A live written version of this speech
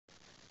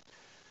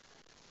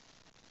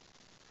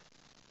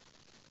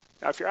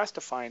Now, if you're asked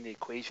to find the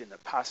equation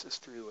that passes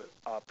through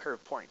a pair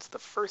of points, the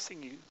first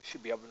thing you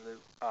should be able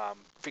to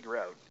figure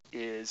out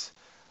is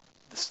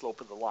the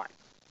slope of the line.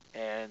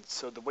 And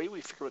so the way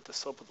we figure out the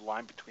slope of the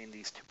line between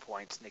these 2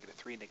 points,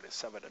 -3,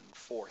 -7, and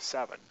 4,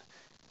 7,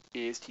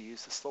 is to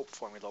use the slope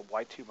formula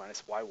y2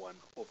 minus y1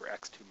 over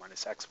x2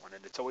 minus x1.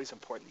 And it's always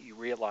important that you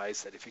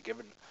realize that if you're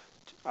given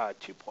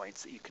 2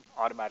 points, that you can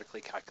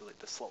automatically calculate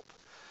the slope.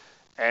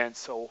 And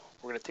so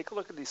we're going to take a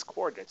look at these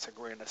coordinates, and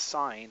we're going to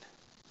assign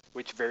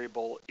which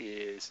variable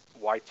is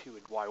y2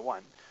 and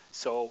y1.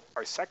 So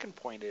our second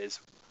point is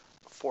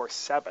 4,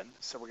 7.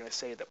 So we're going to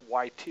say that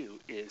y2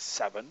 is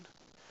 7.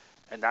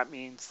 And that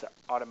means that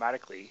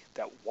automatically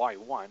that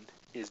y1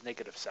 is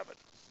 -7.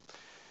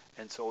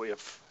 And so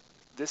if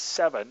this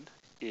 7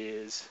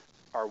 is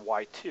our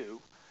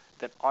y2,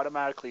 then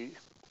automatically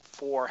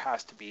 4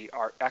 has to be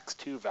our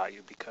x2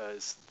 value,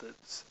 because the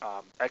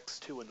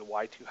x2 and the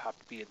y2 have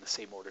to be in the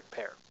same ordered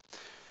pair.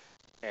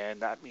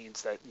 And that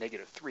means that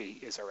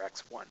 -3 is our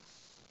x1.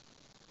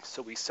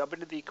 So we sub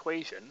into the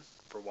equation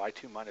for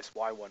y2 minus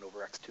y1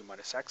 over x2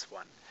 minus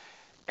x1,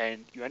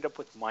 and you end up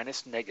with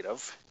minus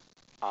negative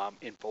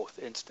in both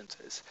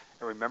instances.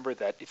 And remember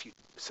that if you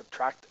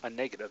subtract a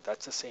negative,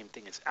 that's the same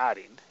thing as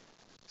adding.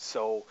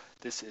 So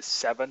this is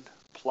 7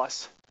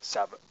 plus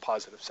 7,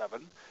 positive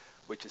 7,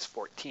 which is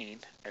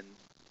 14. And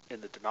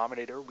in the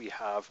denominator, we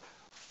have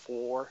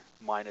 4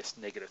 minus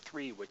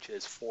 -3, which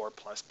is 4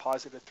 plus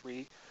positive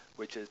 3,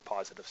 which is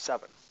positive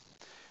 7.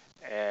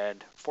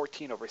 And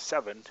 14 over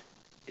 7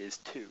 is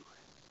 2.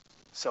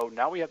 So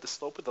now we have the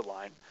slope of the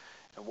line,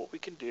 and what we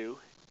can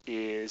do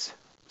is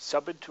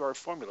sub into our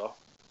formula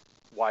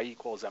y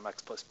equals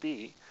mx plus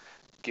b,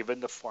 given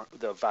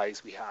the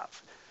values we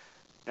have.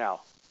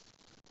 Now,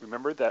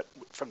 remember that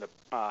from the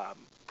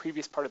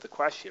previous part of the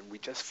question, we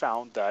just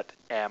found that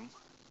m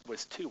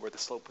was 2, where the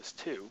slope was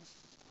 2,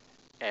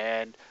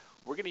 and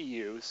we're going to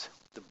use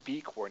the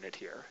b coordinate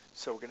here.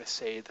 So we're going to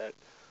say that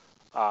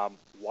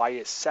y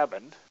is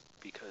 7,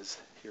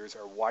 because here's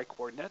our y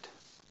coordinate,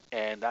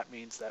 and that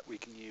means that we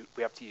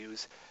have to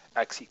use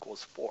x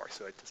equals 4.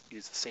 So I just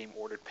use the same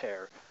ordered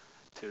pair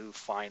to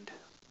find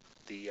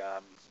the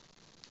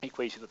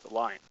equation of the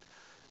line.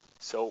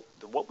 So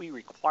what we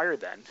require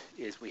then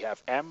is we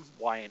have m,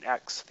 y, and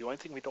x. The only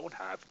thing we don't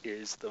have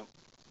is the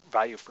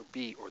value for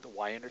b, or the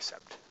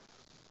y-intercept.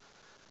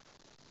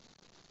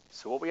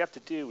 So what we have to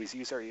do is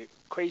use our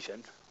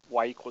equation,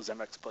 y equals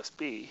mx plus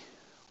b.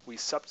 We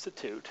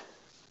substitute,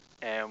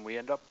 and we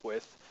end up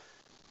with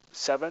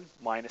 7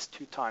 minus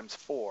 2 times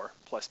 4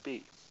 plus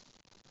b.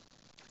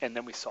 And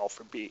then we solve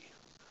for b.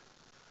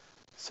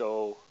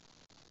 So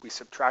we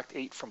subtract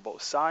 8 from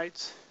both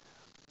sides,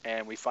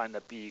 and we find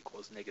that b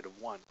equals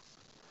 -1.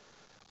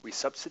 We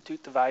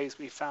substitute the values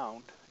we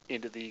found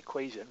into the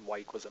equation, y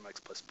equals mx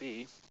plus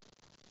b.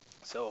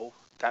 So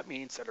that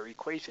means that our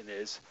equation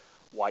is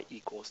y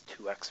equals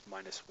 2x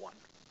minus 1.